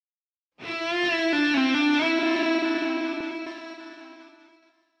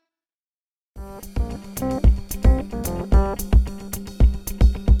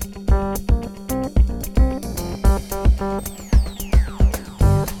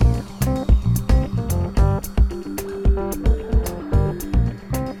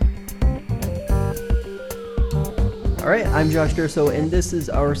right, I'm Josh Durso, and this is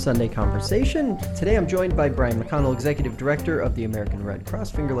our Sunday Conversation. Today I'm joined by Brian McConnell, Executive Director of the American Red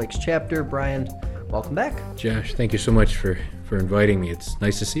Cross Finger Lakes Chapter. Brian, welcome back. Josh, thank you so much for inviting me. It's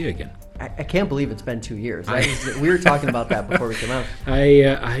nice to see you again. I can't believe it's been 2 years. We were talking about that before we came out.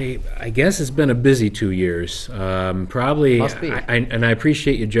 I guess it's been a busy 2 years. Probably. Must be. And I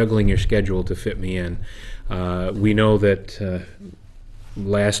appreciate you juggling your schedule to fit me in. We know that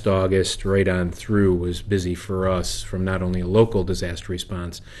last August, right on through, was busy for us from not only a local disaster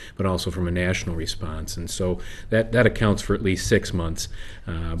response, but also from a national response. And so that accounts for at least 6 months,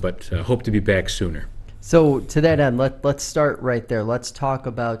 but hope to be back sooner. So to that end, let's start right there. Let's talk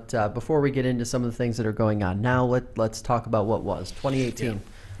about, before we get into some of the things that are going on now, let's talk about what was 2018.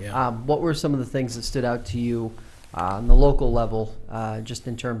 Yeah. What were some of the things that stood out to you on the local level, just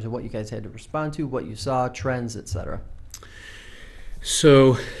in terms of what you guys had to respond to, what you saw, trends, etc.?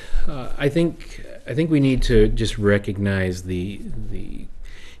 So I think we need to just recognize the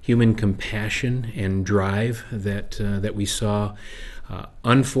human compassion and drive that we saw.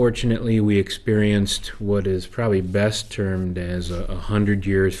 Unfortunately, we experienced what is probably best termed as a 100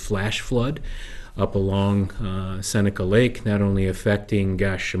 years flash flood up along Seneca Lake, not only affecting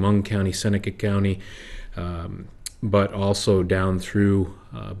Chemung County, Seneca County, but also down through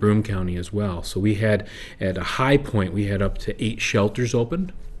Broome County as well. So we had, at a high point, we had up to 8 shelters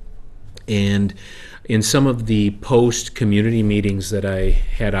opened. And in some of the post-community meetings that I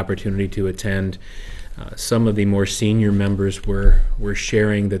had opportunity to attend, some of the more senior members were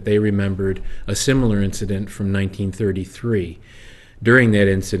sharing that they remembered a similar incident from 1933. During that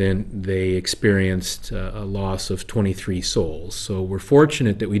incident, they experienced a loss of 23 souls. So we're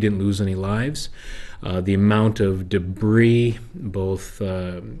fortunate that we didn't lose any lives. The amount of debris, both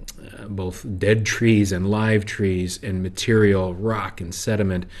dead trees and live trees and material, rock and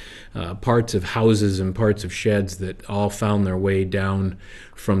sediment, parts of houses and parts of sheds that all found their way down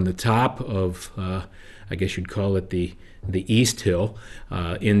from the top of, I guess you'd call it the East Hill,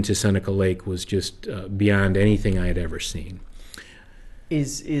 into Seneca Lake was just beyond anything I had ever seen.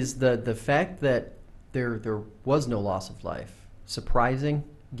 Is the fact that there was no loss of life surprising,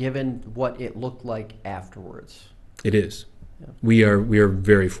 given what it looked like afterwards? It is. Yeah. We are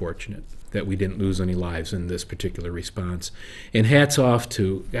very fortunate that we didn't lose any lives in this particular response. And hats off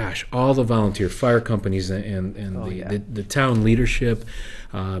to, all the volunteer fire companies and the town leadership.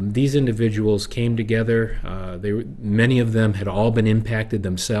 These individuals came together. Many of them had all been impacted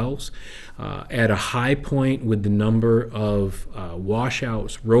themselves. At a high point with the number of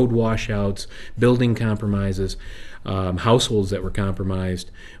washouts, road washouts, building compromises, households that were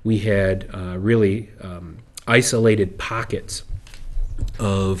compromised, we had really isolated pockets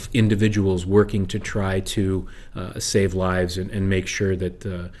of individuals working to try to save lives and make sure that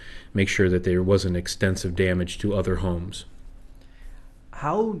there wasn't extensive damage to other homes.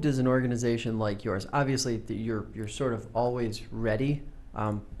 How does an organization like yours, obviously you're sort of always ready,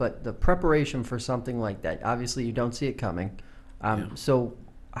 but the preparation for something like that, obviously you don't see it coming. So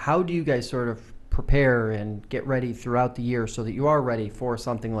how do you guys sort of prepare and get ready throughout the year so that you are ready for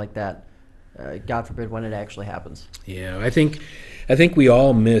something like that, God forbid, when it actually happens? Yeah, I think we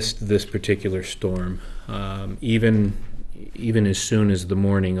all missed this particular storm, even as soon as the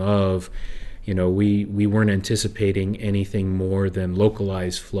morning of. We weren't anticipating anything more than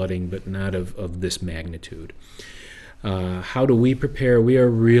localized flooding, but not of this magnitude. How do we prepare? We are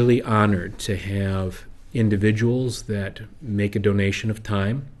really honored to have individuals that make a donation of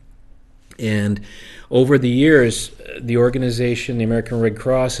time. And over the years, the organization, the American Red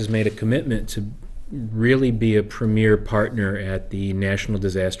Cross, has made a commitment to really be a premier partner at the national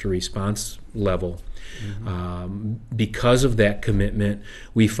disaster response level. Mm-hmm. Because of that commitment,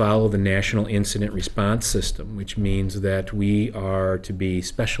 we follow the National Incident Response System, which means that we are to be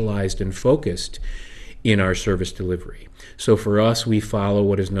specialized and focused in our service delivery. So for us, we follow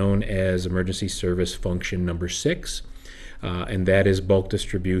what is known as Emergency Service Function Number 6. And that is bulk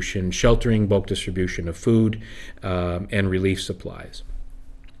distribution, sheltering, bulk distribution of food, and relief supplies.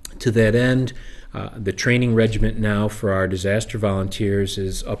 To that end, the training regiment now for our disaster volunteers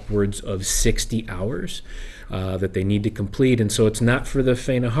is upwards of 60 hours that they need to complete. And so it's not for the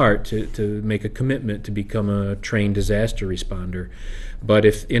faint of heart to make a commitment to become a trained disaster responder. But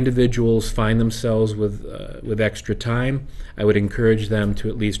if individuals find themselves with extra time, I would encourage them to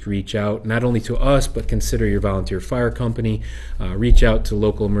at least reach out, not only to us, but consider your volunteer fire company, reach out to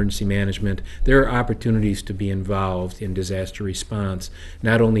local emergency management. There are opportunities to be involved in disaster response,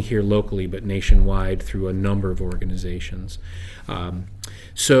 not only here locally, but nationwide through a number of organizations.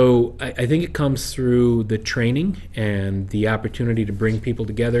 So I think it comes through the training and the opportunity to bring people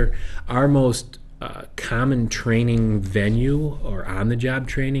together. Our most common training venue or on-the-job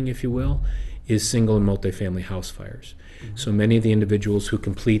training, if you will, is single and multifamily house fires. So many of the individuals who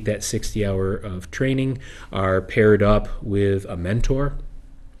complete that 60-hour of training are paired up with a mentor,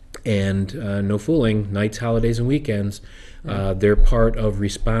 and no fooling, nights, holidays, and weekends, they're part of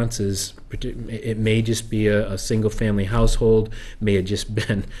responses. It may just be a single-family household, may have just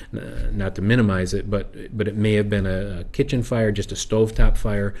been, not to minimize it, but it may have been a kitchen fire, just a stovetop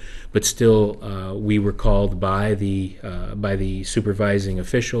fire, but still we were called by the supervising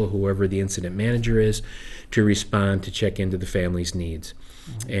official, whoever the incident manager is, to respond to check into the family's needs.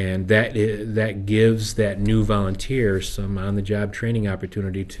 And that gives that new volunteer some on-the-job training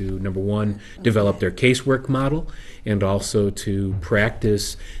opportunity to, number one, develop their casework model, and also to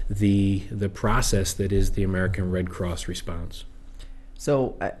practice the process that is the American Red Cross response.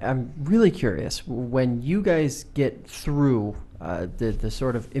 So I'm really curious, when you guys get through the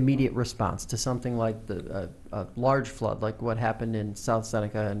sort of immediate response to something like a large flood, like what happened in South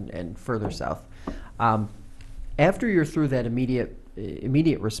Seneca and further south, after you're through that immediate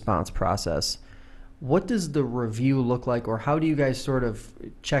response process, what does the review look like, or how do you guys sort of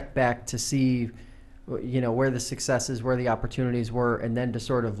check back to see, where the successes, where the opportunities were, and then to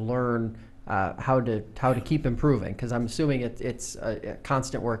sort of learn how to keep improving? Because I'm assuming it's a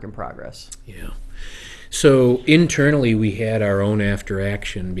constant work in progress. Yeah. So internally, we had our own after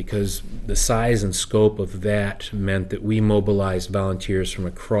action, because the size and scope of that meant that we mobilized volunteers from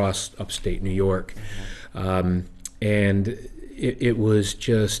across upstate New York. And it was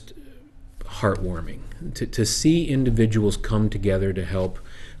just heartwarming to see individuals come together to help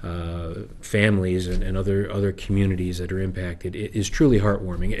families and other communities that are impacted. It is truly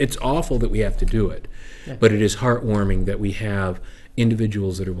heartwarming. It's awful that we have to do it, but it is heartwarming that we have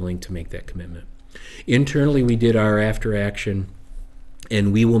individuals that are willing to make that commitment. Internally, we did our after action,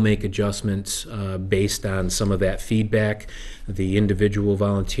 and we will make adjustments based on some of that feedback. The individual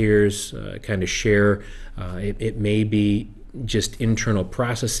volunteers kind of share. It may be just internal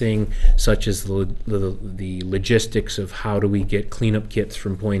processing, such as the logistics of how do we get cleanup kits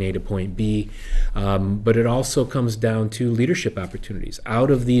from point A to point B. But it also comes down to leadership opportunities.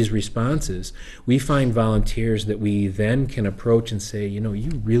 Out of these responses, we find volunteers that we then can approach and say,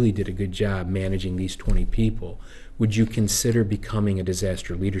 you really did a good job managing these 20 people. Would you consider becoming a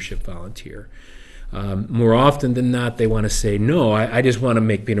disaster leadership volunteer? More often than not, they want to say, no, I just want to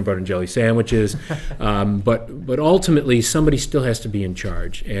make peanut butter and jelly sandwiches. But ultimately, somebody still has to be in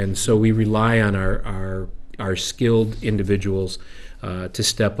charge. And so we rely on our skilled individuals to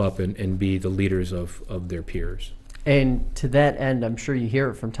step up and be the leaders of their peers. And to that end, I'm sure you hear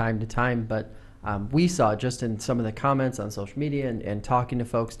it from time to time, but we saw just in some of the comments on social media and talking to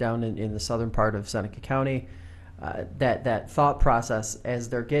folks down in the southern part of Seneca County, that thought process as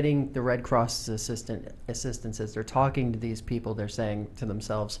they're getting the Red Cross assistance, as they're talking to these people, they're saying to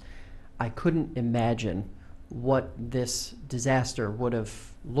themselves, I couldn't imagine what this disaster would have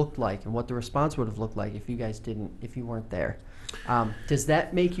looked like and what the response would have looked like if you weren't there. Does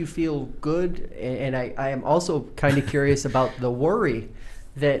that make you feel good? And I am also kind of curious about the worry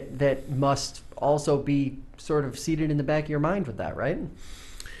that must also be sort of seated in the back of your mind with that, right?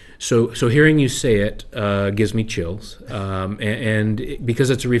 So hearing you say it gives me chills, and because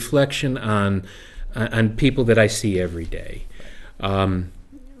it's a reflection on people that I see every day.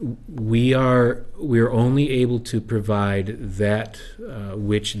 We are only able to provide that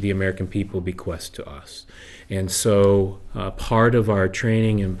which the American people bequest to us. And so part of our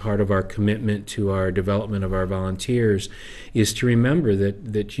training and part of our commitment to our development of our volunteers is to remember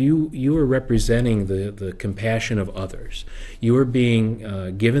that you are representing the compassion of others. You are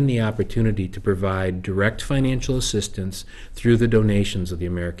being given the opportunity to provide direct financial assistance through the donations of the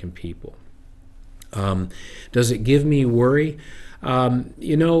American people. Does it give me worry?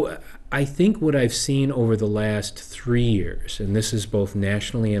 I think what I've seen over the last 3 years, and this is both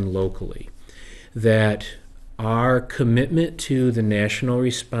nationally and locally, that our commitment to the National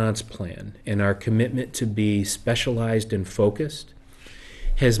Response Plan and our commitment to be specialized and focused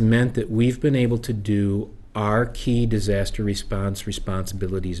has meant that we've been able to do our key disaster response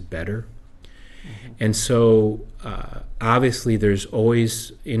responsibilities better. Mm-hmm. And so obviously there's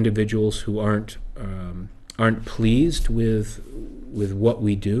always individuals who aren't pleased with what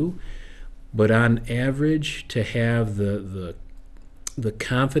we do, but on average, to have the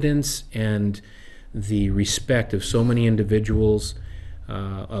confidence and the respect of so many individuals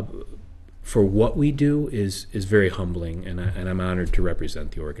for what we do is very humbling, and I'm honored to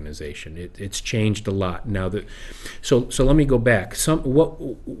represent the organization. It's changed a lot now. So let me go back.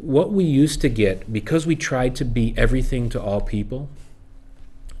 What we used to get, because we tried to be everything to all people,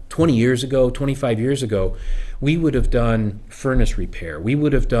 20 years ago, 25 years ago, we would have done furnace repair. We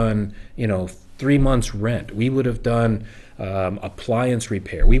would have done, 3 months rent. We would have done appliance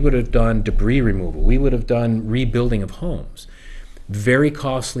repair. We would have done debris removal. We would have done rebuilding of homes. Very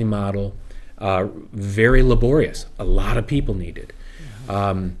costly model, very laborious. A lot of people needed.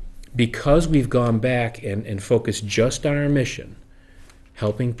 Because we've gone back and focused just on our mission,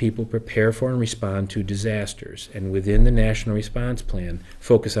 helping people prepare for and respond to disasters, and within the National Response Plan,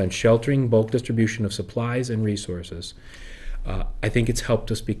 focus on sheltering, bulk distribution of supplies and resources, I think it's helped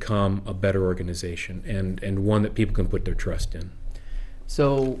us become a better organization and one that people can put their trust in.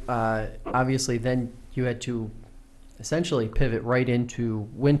 So obviously then you had to essentially pivot right into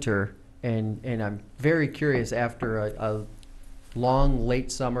winter, and I'm very curious, after a long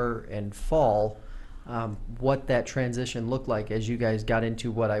late summer and fall, what that transition looked like as you guys got into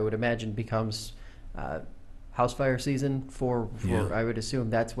what I would imagine becomes house fire season for Yeah. I would assume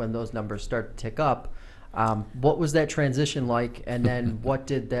that's when those numbers start to tick up. What was that transition like, and then what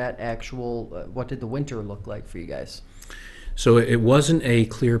did the winter look like for you guys? So it wasn't a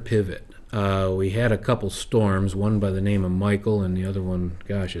clear pivot. We had a couple storms, one by the name of Michael and the other one,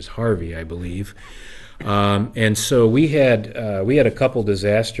 is Harvey, I believe. And so we had a couple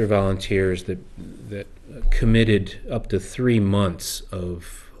disaster volunteers that committed up to 3 months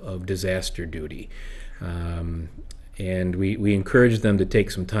of disaster duty. And we encouraged them to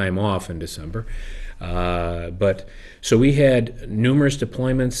take some time off in December. But so we had numerous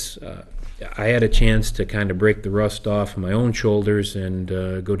deployments. I had a chance to kind of break the rust off of my own shoulders and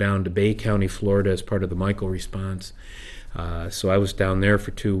go down to Bay County, Florida as part of the Michael response. So I was down there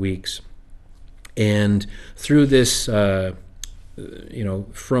for 2 weeks. And through this, from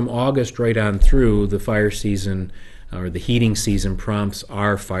August right on through, the fire season or the heating season prompts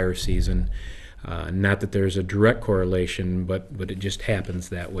our fire season. Not that there's a direct correlation, but it just happens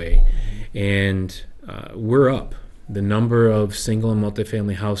that way. And we're up. The number of single and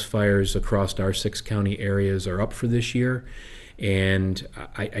multifamily house fires across our 6 county areas are up for this year, and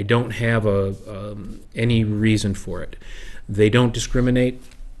I don't have any reason for it. They don't discriminate.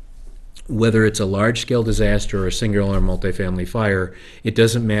 Whether it's a large-scale disaster or a single or multifamily fire, it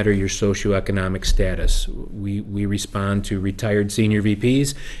doesn't matter your socioeconomic status. We respond to retired senior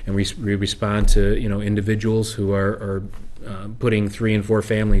VPs, and we respond to individuals who are putting 3 and 4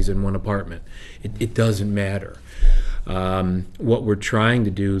 families in one apartment. It doesn't matter. What we're trying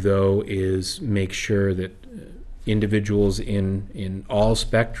to do, though, is make sure that individuals in all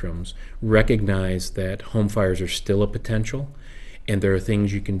spectrums recognize that home fires are still a potential, and there are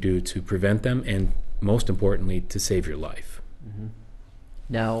things you can do to prevent them, and most importantly, to save your life. Mm-hmm.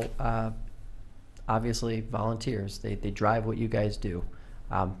 Now, obviously, volunteers, they drive what you guys do.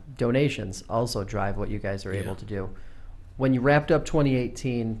 Donations also drive what you guys are able to do. When you wrapped up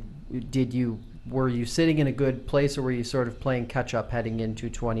 2018, were you sitting in a good place, or were you sort of playing catch up heading into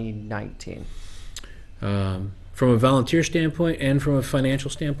 2019? From a volunteer standpoint and from a financial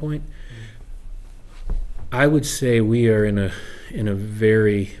standpoint, I would say we are in a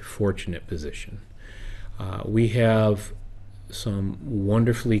very fortunate position. We have some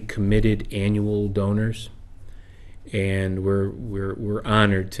wonderfully committed annual donors, and we're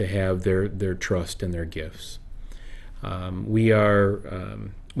honored to have their trust and their gifts.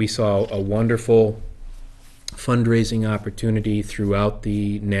 We saw a wonderful fundraising opportunity throughout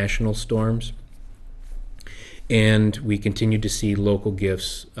the national storms, and we continue to see local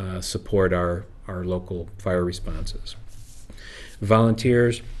gifts support our local fire responses.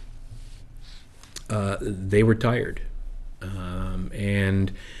 Volunteers, they were tired,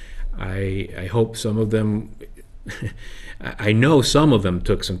 and I hope some of them I know some of them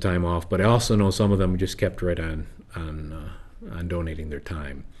took some time off, but I also know some of them just kept right on donating their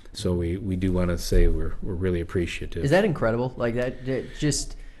time. So we do want to say we're really appreciative. Is that incredible? Like that,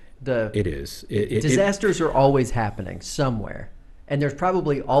 It is. Disasters are always happening somewhere, and there's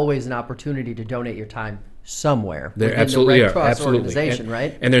probably always an opportunity to donate your time somewhere There within absolutely the Red are. Cross Absolutely. organization,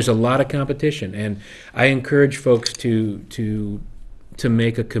 right? And there's a lot of competition, and I encourage folks to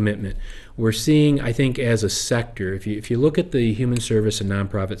make a commitment. We're seeing, I think, as a sector, if you look at the human service and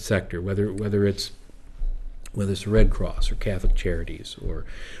nonprofit sector, whether it's the Red Cross or Catholic Charities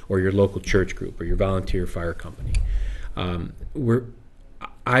or your local church group or your volunteer fire company,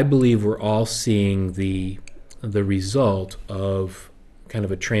 I believe we're all seeing the result of kind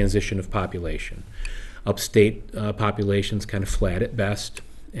of a transition of population. Upstate population's kind of flat at best,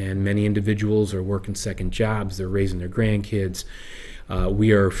 and many individuals are working second jobs, they're raising their grandkids.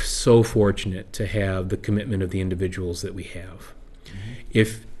 We are so fortunate to have the commitment of the individuals that we have. Mm-hmm.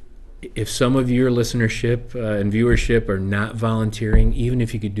 if some of your listenership and viewership are not volunteering, even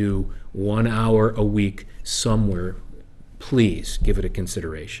if you could do 1 hour a week somewhere, please give it a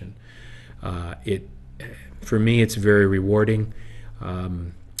consideration. For me, it's very rewarding.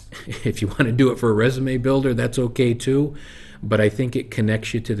 If you want to do it for a resume builder, that's okay too. But I think it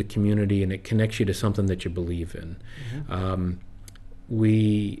connects you to the community, and it connects you to something that you believe in.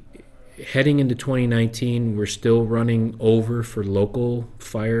 We heading into 2019, we're still running over for local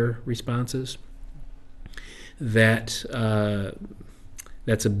fire responses. That's a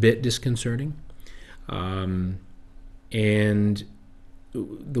bit disconcerting. And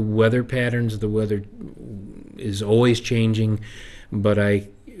the weather patterns, the weather is always changing, but I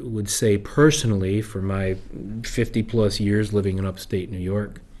would say personally, for my 50 plus years living in upstate New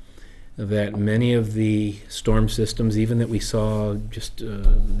York, that many of the storm systems, even that we saw just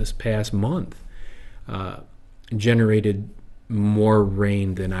this past month, generated more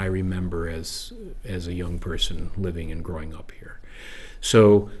rain than I remember as a young person living and growing up here.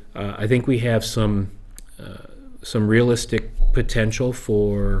 So I think we have some realistic potential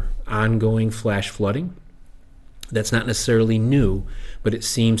for ongoing flash flooding. That's not necessarily new, but it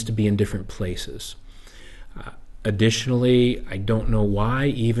seems to be in different places. Additionally, I don't know why,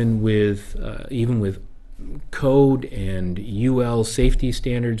 even with code and UL safety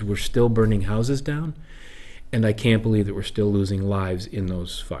standards, we're still burning houses down, and I can't believe that we're still losing lives in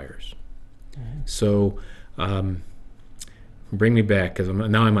those fires. So bring me back, because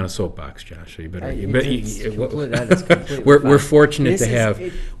now I'm on a soapbox, Josh. So you better. We're fortunate to have.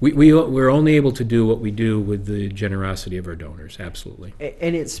 We're only able to do what we do with the generosity of our donors. Absolutely.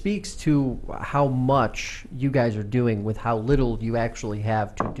 And it speaks to how much you guys are doing with how little you actually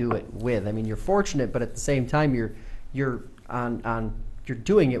have to do it with. I mean, you're fortunate, but at the same time, you're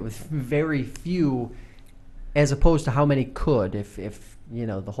doing it with very few, as opposed to how many could if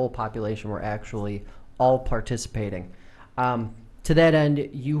the whole population were actually all participating. To that end,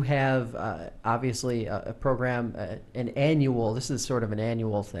 you have obviously a program, an annual. This is sort of an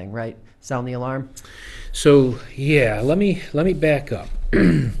annual thing, right? Sound the alarm. So yeah, let me back up.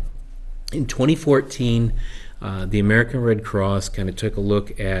 In 2014, the American Red Cross kind of took a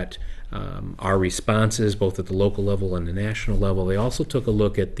look at our responses, both at the local level and the national level. They also took a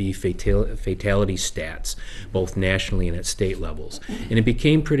look at the fatality stats, both nationally and at state levels, and it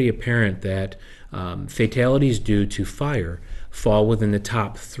became pretty apparent that fatalities due to fire fall within the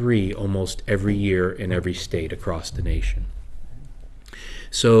top 3 almost every year in every state across the nation.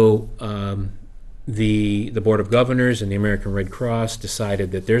 So the Board of Governors and the American Red Cross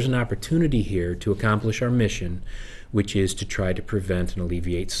decided that there's an opportunity here to accomplish our mission, which is to try to prevent and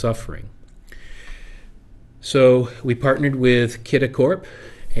alleviate suffering. So we partnered with Kitacorp,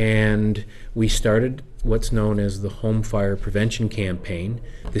 and we started what's known as the Home Fire Prevention Campaign.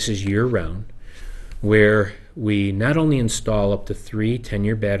 This is year-round, where we not only install up to 3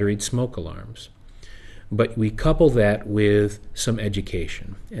 10-year batteried smoke alarms, but we couple that with some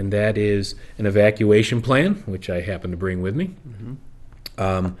education, and that is an evacuation plan, which I happen to bring with me.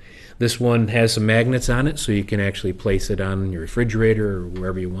 This one has some magnets on it, so you can actually place it on your refrigerator or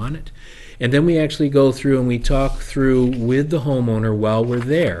wherever you want it. And then we actually go through and we talk through with the homeowner while we're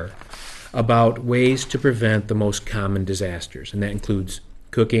there about ways to prevent the most common disasters, and that includes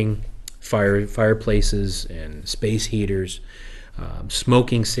cooking, fireplaces and space heaters,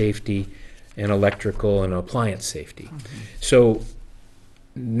 smoking safety, and electrical and appliance safety. So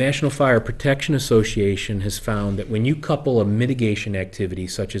National Fire Protection Association has found that when you couple a mitigation activity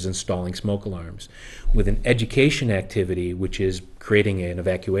such as installing smoke alarms with an education activity, which is creating an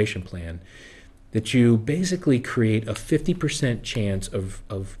evacuation plan, that you basically create a 50% chance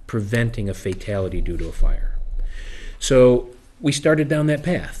of preventing a fatality due to a fire. So we started down that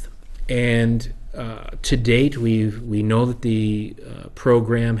path. And to date, we know that the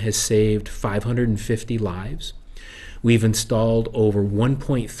program has saved 550 lives. We've installed over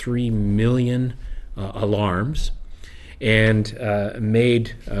 1.3 million alarms, and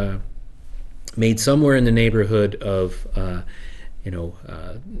made somewhere in the neighborhood of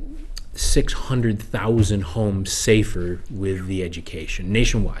 600,000 homes safer with the education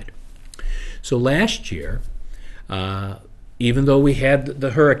nationwide. So last year, even though we had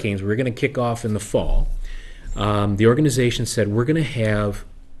the hurricanes, we were going to kick off in the fall, the organization said we're going to have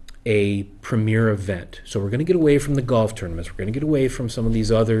a premier event. So we're going to get away from the golf tournaments. We're going to get away from some of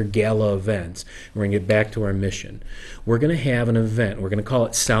these other gala events. We're going to get back to our mission. We're going to have an event. We're going to call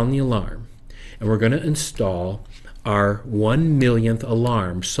it Sound the Alarm. And we're going to install our 1 millionth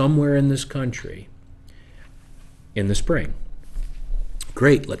alarm somewhere in this country in the spring.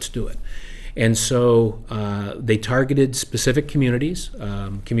 Great, let's do it. And so they targeted specific communities,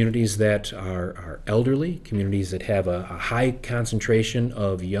 communities that are elderly, communities that have a high concentration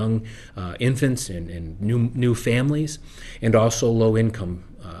of young infants and new families, and also low income.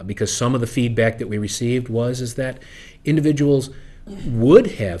 Because some of the feedback that we received is that individuals would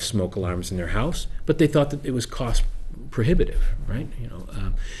have smoke alarms in their house, but they thought that it was cost prohibitive, right?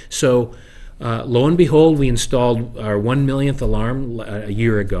 So lo and behold, we installed our 1 millionth alarm a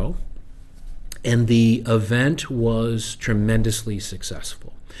year ago. And the event was tremendously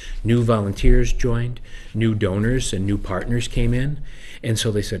successful. New volunteers joined, new donors and new partners came in, and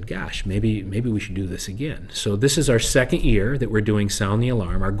so they said, gosh, maybe we should do this again. So this is our second year that we're doing Sound the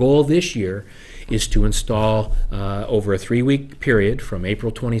Alarm. Our goal this year is to install over a 3-week period from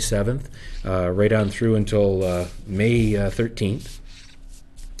April 27th right on through until May 13th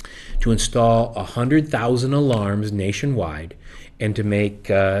to install 100,000 alarms nationwide, and to make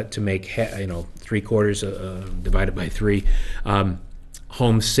 3/4 divided by 3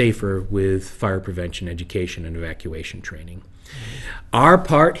 homes safer with fire prevention education and evacuation training. Our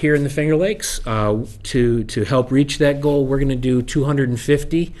part here in the Finger Lakes, to help reach that goal, we're going to do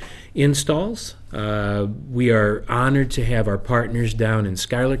 250 installs. We are honored to have our partners down in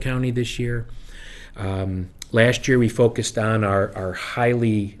Schuyler County this year. Last year we focused on our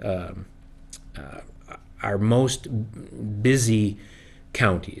highly our most busy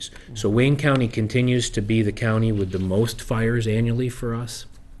counties. So Wayne County continues to be the county with the most fires annually for us.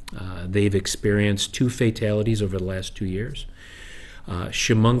 They've experienced 2 fatalities over the last 2 years.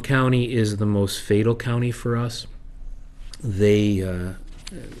 Chemung County is the most fatal county for us. They, I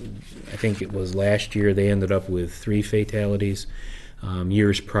think it was last year, they ended up with 3 fatalities.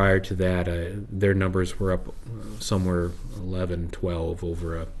 Years prior to that, their numbers were up somewhere 11, 12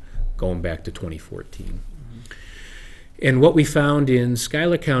 over going back to 2014. And what we found in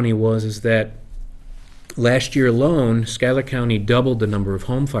Schuyler County is that last year alone, Schuyler County doubled the number of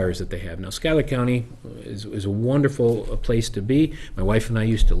home fires that they have. Now, Schuyler County is a wonderful place to be. My wife and I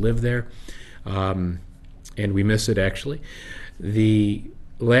used to live there, and we miss it, actually.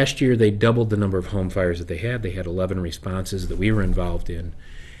 Last year, they doubled the number of home fires that they had. They had 11 responses that we were involved in,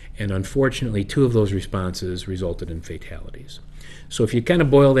 and unfortunately, 2 of those responses resulted in fatalities. So if you kind of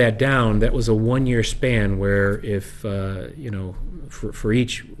boil that down, that was a 1-year span where if, for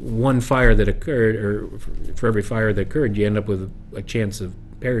each one fire that occurred, or for every fire that occurred, you end up with a chance of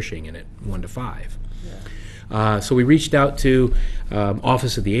perishing in it, 1 to 5. Yeah. So we reached out to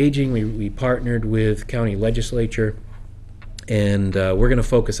Office of the Aging. We partnered with county legislature, and we're going to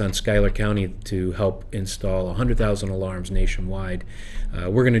focus on Schuyler County to help install 100,000 alarms nationwide.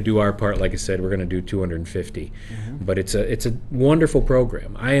 We're going to do our part. Like I said, we're going to do 250. Mm-hmm. But it's a wonderful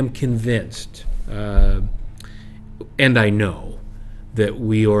program. I am convinced, and I know, that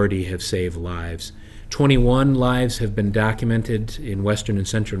we already have saved lives. 21 lives have been documented in western and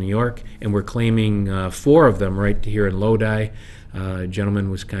central New York, and we're claiming 4 of them right here in Lodi. A gentleman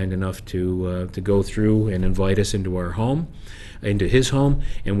was kind enough to go through and invite us into his home,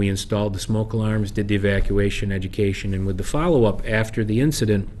 and we installed the smoke alarms, did the evacuation education, and with the follow-up after the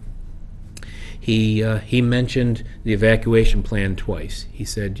incident, he mentioned the evacuation plan twice. He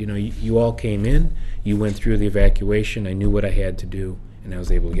said, you all came in, you went through the evacuation, I knew what I had to do, and I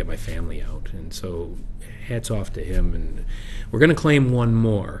was able to get my family out. And so hats off to him. And we're going to claim 1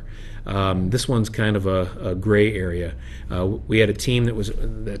 more. This one's kind of a gray area. We had a team that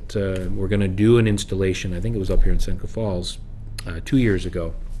were going to do an installation. I think it was up here in Seneca Falls 2 years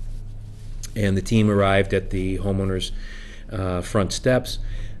ago, and the team arrived at the homeowner's front steps.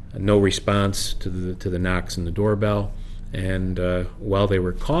 No response to the knocks and the doorbell. And while they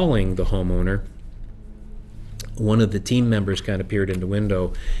were calling the homeowner, one of the team members kind of peered in the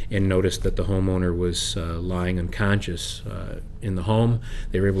window and noticed that the homeowner was lying unconscious in the home.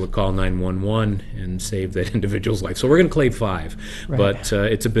 They were able to call 911 and save that individual's life. So we're going to claim 5, right. But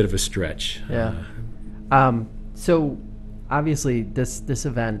it's a bit of a stretch. Yeah. So obviously this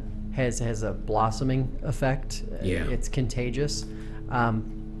event has a blossoming effect. Yeah. It's contagious.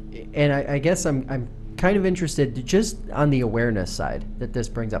 And I guess I'm kind of interested just on the awareness side that this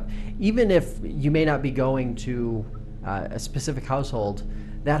brings up. Even if you may not be going to a specific household,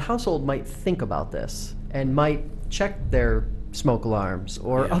 that household might think about this and might check their smoke alarms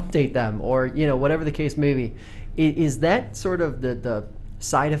or update them, or whatever the case may be. Is that sort of the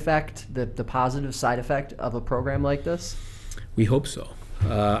side effect, the positive side effect of a program like this? We hope so.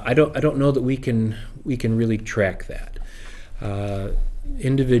 I don't know that we can really track that.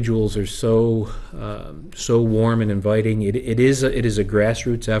 Individuals are so warm and inviting. It is a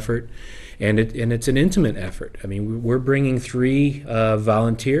grassroots effort, and it's an intimate effort. I mean, we're bringing 3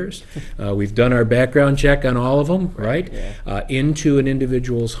 volunteers. We've done our background check on all of them, right? Yeah. Into an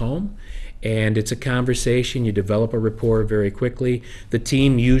individual's home. And it's a conversation. You develop a rapport very quickly. The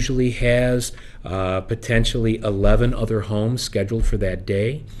team usually has potentially 11 other homes scheduled for that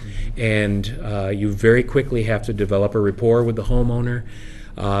day. And you very quickly have to develop a rapport with the homeowner.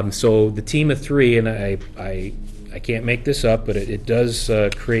 So the team of 3, and I can't make this up, but it does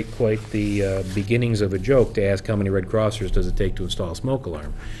create quite the beginnings of a joke to ask how many Red Crossers does it take to install a smoke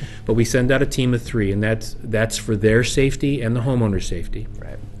alarm. But we send out a team of 3, and that's for their safety and the homeowner's safety.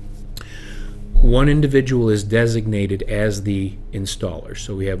 Right. One individual is designated as the installer.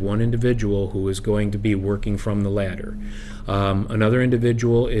 So we have one individual who is going to be working from the ladder. Another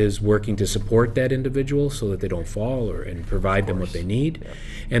individual is working to support that individual so that they don't fall and provide them what they need. Yep.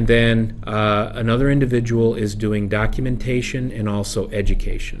 And then another individual is doing documentation and also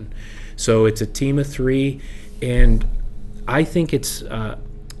education. So it's a team of 3, and I think it's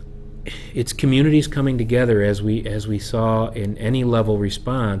communities coming together as we saw in any level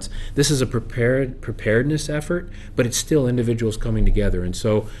response. This is a preparedness effort, but it's still individuals coming together. And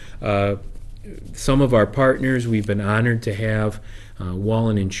so some of our partners, we've been honored to have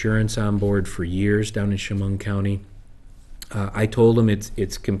Wallen Insurance on board for years down in Chemung County. I told them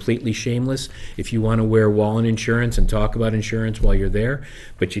it's completely shameless if you want to wear Wallen Insurance and talk about insurance while you're there,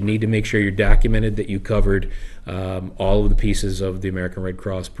 but you need to make sure you're documented that you covered all of the pieces of the American Red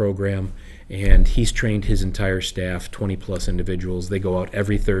Cross program. And he's trained his entire staff, 20-plus individuals. They go out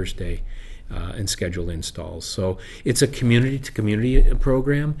every Thursday and schedule installs. So it's a community-to-community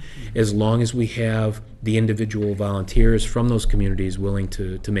program, as long as we have the individual volunteers from those communities willing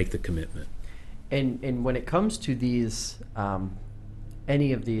to make the commitment. And when it comes to these,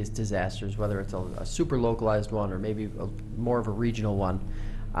 any of these disasters, whether it's a super localized one or maybe more of a regional one,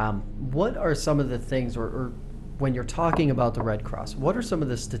 what are some of the things, or when you're talking about the Red Cross, what are some of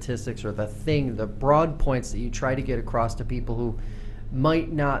the statistics or the broad points that you try to get across to people who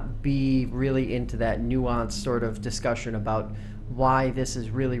might not be really into that nuanced sort of discussion about why this is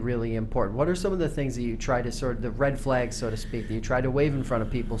really, really important? What are some of the things that you try to sort of, the red flags, so to speak, that you try to wave in front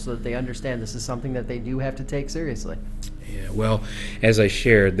of people so that they understand this is something that they do have to take seriously? Yeah, well, as I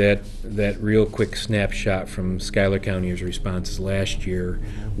shared, that real quick snapshot from Schuyler County's responses last year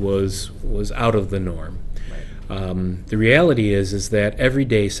was out of the norm. Right. The reality is that every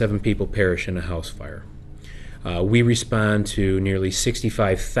day 7 people perish in a house fire. We respond to nearly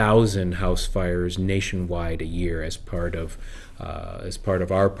 65,000 house fires nationwide a year as part of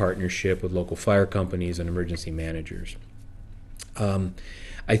our partnership with local fire companies and emergency managers.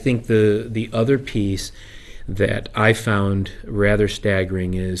 I think the other piece that I found rather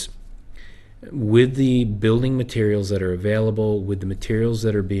staggering is, with the building materials that are available, with the materials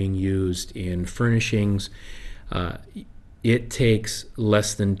that are being used in furnishings, it takes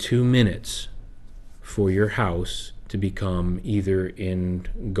less than 2 minutes for your house to become either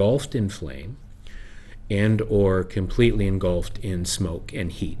engulfed in flame and or completely engulfed in smoke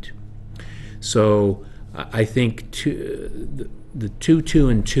and heat. So I think the 2, 2,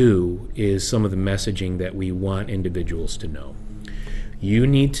 and 2 is some of the messaging that we want individuals to know. You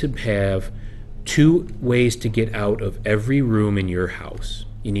need to have 2 ways to get out of every room in your house.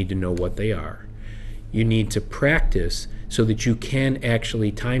 You need to know what they are. You need to practice so that you can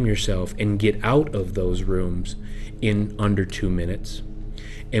actually time yourself and get out of those rooms in under 2 minutes.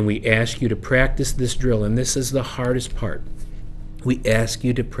 And we ask you to practice this drill, and this is the hardest part. We ask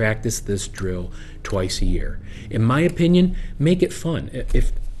you to practice this drill twice a year. In my opinion, make it fun.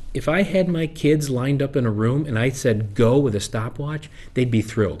 If I had my kids lined up in a room and I said go with a stopwatch, they'd be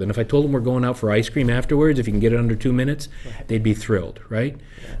thrilled. And if I told them we're going out for ice cream afterwards, if you can get it under 2 minutes, they'd be thrilled, right?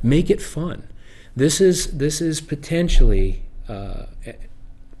 Yeah. Make it fun. This is potentially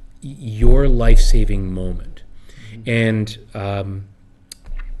your life-saving moment. Mm-hmm. And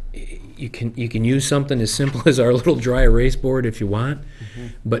you can use something as simple as our little dry erase board if you want, mm-hmm.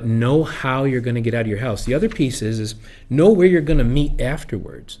 but know how you're going to get out of your house. The other piece is know where you're going to meet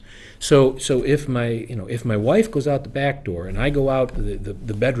afterwards. So if my wife goes out the back door and I go out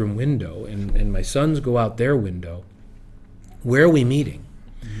the bedroom window and my sons go out their window, where are we meeting?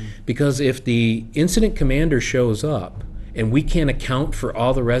 Mm-hmm. Because if the incident commander shows up and we can't account for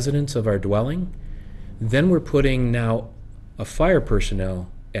all the residents of our dwelling, then we're putting now a fire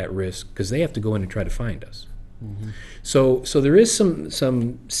personnel at risk because they have to go in and try to find us. Mm-hmm. So there is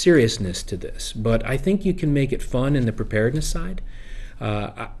some seriousness to this, but I think you can make it fun in the preparedness side.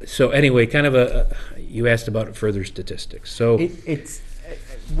 So anyway, kind of you asked about further statistics. So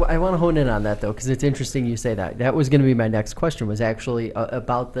I want to hone in on that though, because it's interesting you say that. That was going to be my next question. Was actually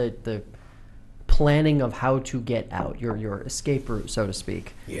about the planning of how to get out, your escape route, so to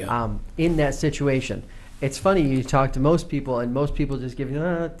speak. Yeah. In that situation, it's funny. You talk to most people, and most people just give you,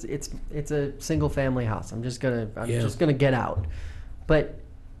 it's a single family house. I'm just gonna get out. But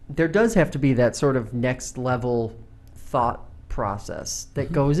there does have to be that sort of next level thought process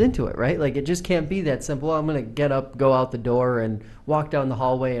that goes into it, right? Like, it just can't be that simple. "Oh, I'm going to get up, go out the door, and walk down the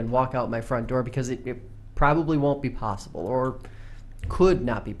hallway and walk out my front door," because it probably won't be possible, or could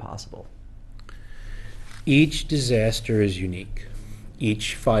not be possible. Each disaster is unique.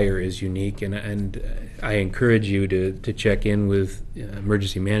 Each fire is unique, and I encourage you to check in with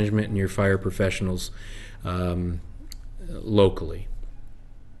emergency management and your fire professionals locally.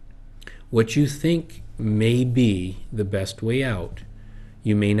 What you think may be the best way out,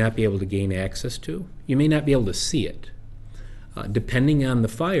 you may not be able to gain access to. You may not be able to see it. Depending on the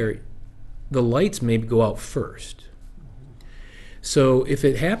fire, the lights may go out first. So if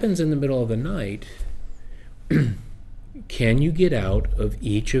it happens in the middle of the night, can you get out of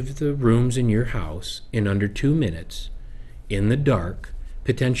each of the rooms in your house in under 2 minutes, in the dark,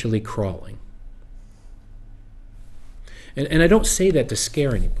 potentially crawling? And I don't say that to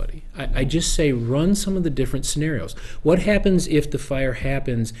scare anybody. I just say run some of the different scenarios. What happens if the fire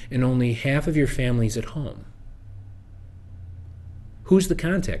happens and only half of your family's at home? Who's the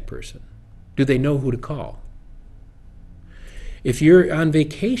contact person? Do they know who to call? If you're on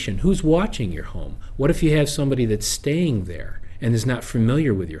vacation, who's watching your home? What if you have somebody that's staying there and is not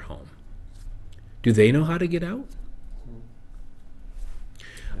familiar with your home? Do they know how to get out?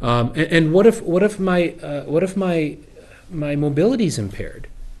 And what if my mobility's impaired?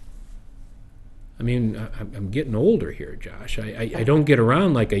 I mean, I'm getting older here, Josh. I don't get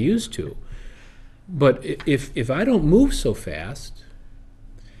around like I used to. But if I don't move so fast,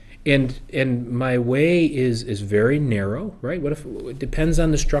 and my way is very narrow, right? What if it depends on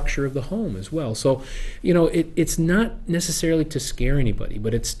the structure of the home as well? So, it's not necessarily to scare anybody,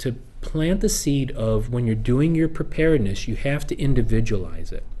 but it's to plant the seed of, when you're doing your preparedness, you have to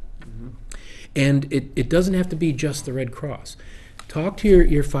individualize it. And it doesn't have to be just the Red Cross. Talk to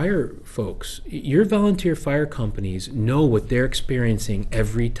your fire folks. Your volunteer fire companies know what they're experiencing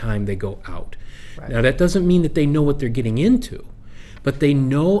every time they go out. Right. Now, that doesn't mean that they know what they're getting into, but they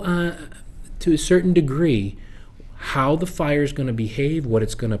know to a certain degree how the fire is going to behave, what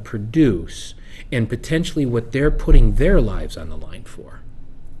it's going to produce, and potentially what they're putting their lives on the line for.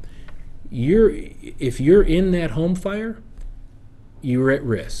 If you're in that home fire, you're at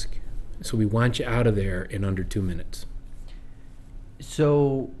risk. So we want you out of there in under 2 minutes.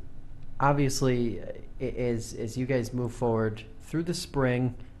 So, obviously, as you guys move forward through the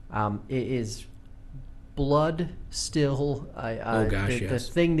spring, is blood still oh gosh, the yes.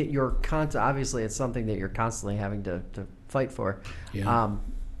 thing that you're obviously it's something that you're constantly having to fight for. Yeah.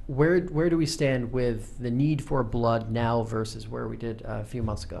 Where do we stand with the need for blood now versus where we did a few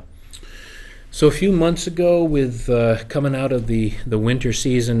months ago? So a few months ago, with coming out of the winter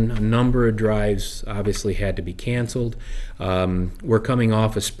season, a number of drives obviously had to be canceled. We're coming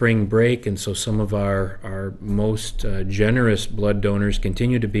off a spring break, and so some of our most generous blood donors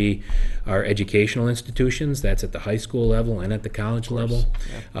continue to be our educational institutions. That's at the high school level and at the college level.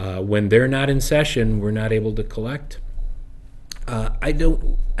 Yeah. When they're not in session, we're not able to collect.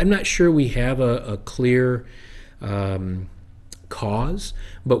 I'm not sure we have a clear cause,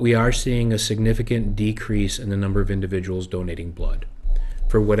 but we are seeing a significant decrease in the number of individuals donating blood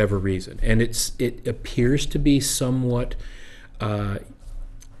for whatever reason, and it appears to be somewhat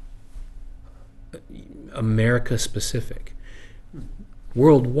America specific.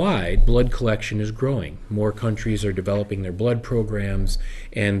 Worldwide, blood collection is growing. More countries are developing their blood programs,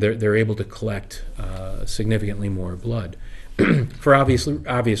 and they're able to collect significantly more blood. For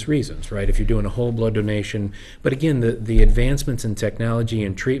obvious reasons, right? If you're doing a whole blood donation, but again, the advancements in technology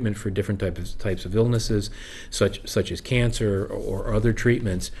and treatment for different types of illnesses, such as cancer or other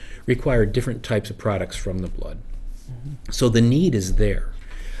treatments, require different types of products from the blood. Mm-hmm. So the need is there.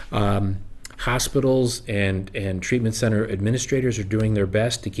 Hospitals and treatment center administrators are doing their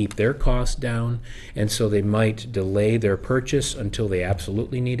best to keep their costs down, and so they might delay their purchase until they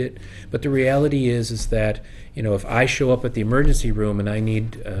absolutely need it. But the reality is that, if I show up at the emergency room and I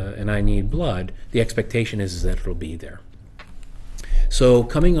need blood, the expectation is that it'll be there. So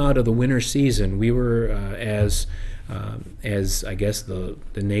coming out of the winter season, we were as I guess the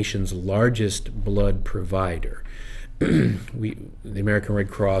nation's largest blood provider. The American Red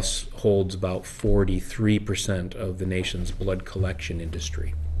Cross holds about 43% of the nation's blood collection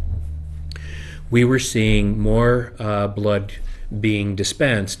industry. We were seeing more blood being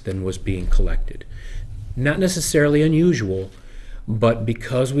dispensed than was being collected. Not necessarily unusual, But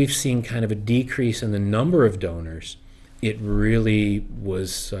because we've seen kind of a decrease in the number of donors, it really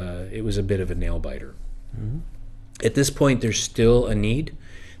was it was a bit of a nail biter. Mm-hmm. At this point, there's still a need.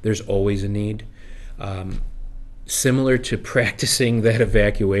 There's always a need. Similar to practicing that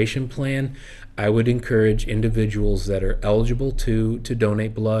evacuation plan, I would encourage individuals that are eligible to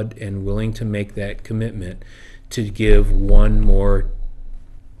donate blood and willing to make that commitment to give one more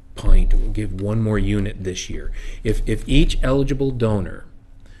pint, give one more unit this year. If each eligible donor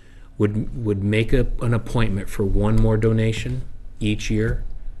would make an appointment for one more donation each year,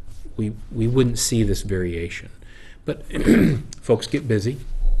 we wouldn't see this variation. But folks get busy.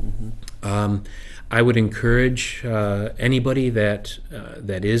 Mm-hmm. I would encourage anybody that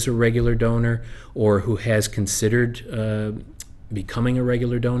is a regular donor or who has considered becoming a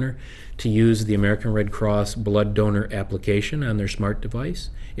regular donor to use the American Red Cross blood donor application on their smart device.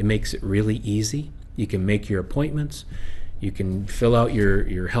 It makes it really easy. You can make your appointments. You can fill out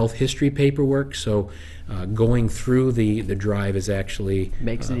your health history paperwork. So going through the drive is actually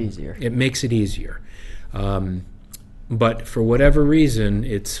makes it easier. It makes it easier. But for whatever reason,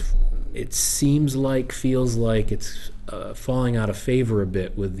 it seems like, feels like it's falling out of favor a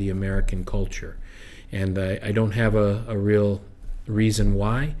bit with the American culture. And I don't have a real reason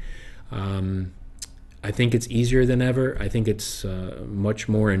why. I think it's easier than ever. I think it's much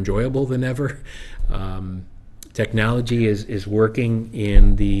more enjoyable than ever. Technology is working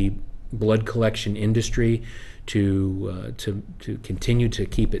in the blood collection industry to continue to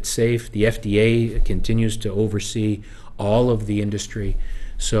keep it safe. The FDA continues to oversee all of the industry.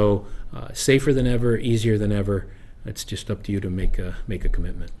 So safer than ever, easier than ever. It's just up to you to make a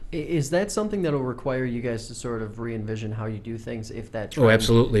commitment. Is that something that will require you guys to sort of re-envision how you do things if that trend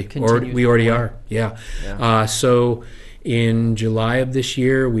absolutely. continues? Or we already are, yeah. So in July of this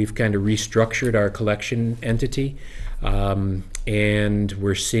year, we've kind of restructured our collection entity. And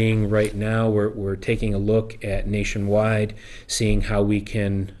we're seeing right now, we're taking a look at nationwide, seeing how we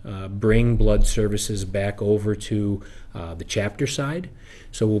can bring blood services back over to the chapter side.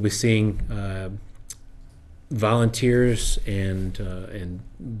 So we'll be seeing volunteers and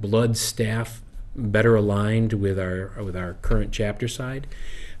blood staff better aligned with our current chapter side,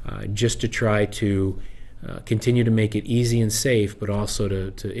 just to try to continue to make it easy and safe, but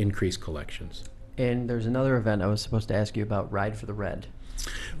also to increase collections. And there's another event I was supposed to ask you about, Ride for the Red.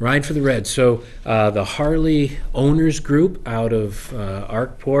 Ride for the Red. So the Harley Owners Group out of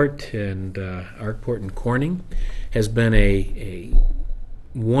Arkport and Corning has been a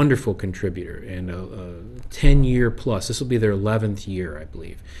wonderful contributor and a 10-year plus. This will be their 11th year, I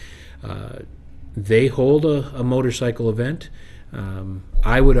believe. They hold a motorcycle event.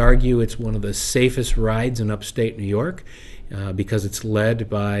 I would argue it's one of the safest rides in upstate New York because it's led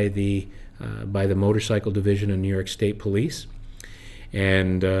by the motorcycle division of New York State Police,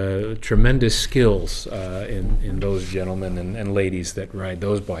 and tremendous skills in those gentlemen and ladies that ride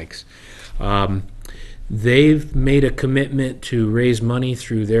those bikes. They've made a commitment to raise money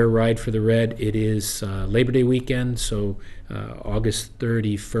through their Ride for the Red. It is Labor Day weekend, so August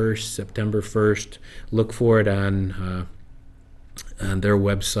 31st, September 1st. Look for it on their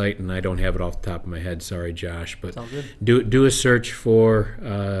website, and I don't have it off the top of my head. Sorry, Josh, but do a search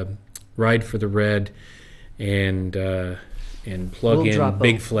for Ride for the Red and plug in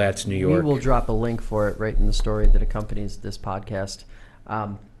Big Flats, New York. We will drop a link for it right in the story that accompanies this podcast.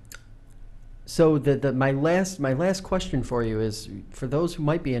 So my last question for you is, for those who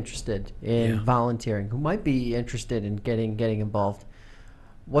might be interested in volunteering, who might be interested in getting involved,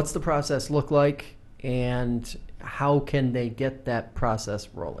 what's the process look like, and how can they get that process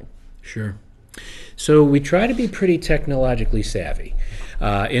rolling? Sure. So we try to be pretty technologically savvy.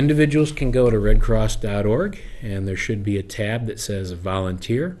 Individuals can go to redcross.org, and there should be a tab that says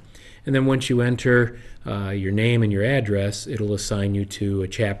volunteer. And then once you enter your name and your address, it'll assign you to a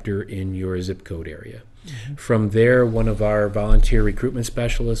chapter in your zip code area. Mm-hmm. From there, one of our volunteer recruitment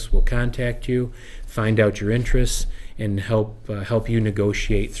specialists will contact you, find out your interests, and help you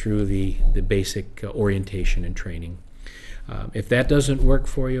negotiate through the basic orientation and training. If that doesn't work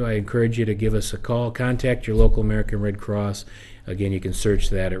for you, I encourage you to give us a call. Contact your local American Red Cross. Again, you can search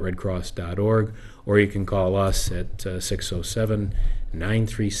that at redcross.org, or you can call us at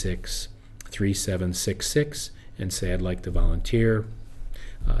 607-936-3766 and say, I'd like to volunteer.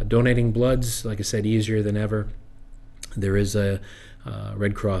 Donating blood's, like I said, easier than ever. There is a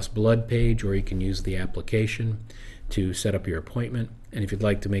Red Cross blood page, or you can use the application to set up your appointment. And if you'd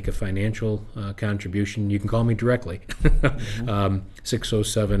like to make a financial contribution, you can call me directly,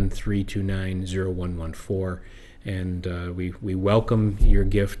 607-329-0114. And we welcome your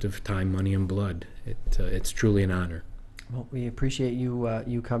gift of time, money, and blood. It's truly an honor. Well, we appreciate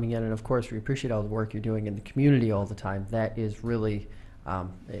you coming in, and of course, we appreciate all the work you're doing in the community all the time. That is really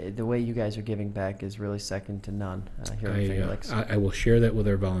the way you guys are giving back is really second to none here in Finger Lakes. I will share that with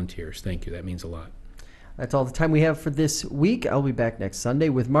our volunteers. Thank you. That means a lot. That's all the time we have for this week. I'll be back next Sunday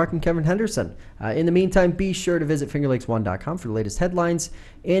with Mark and Kevin Henderson. In the meantime, be sure to visit fingerlakes1.com for the latest headlines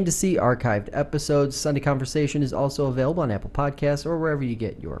and to see archived episodes. Sunday Conversation is also available on Apple Podcasts or wherever you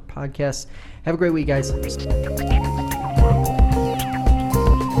get your podcasts. Have a great week, guys.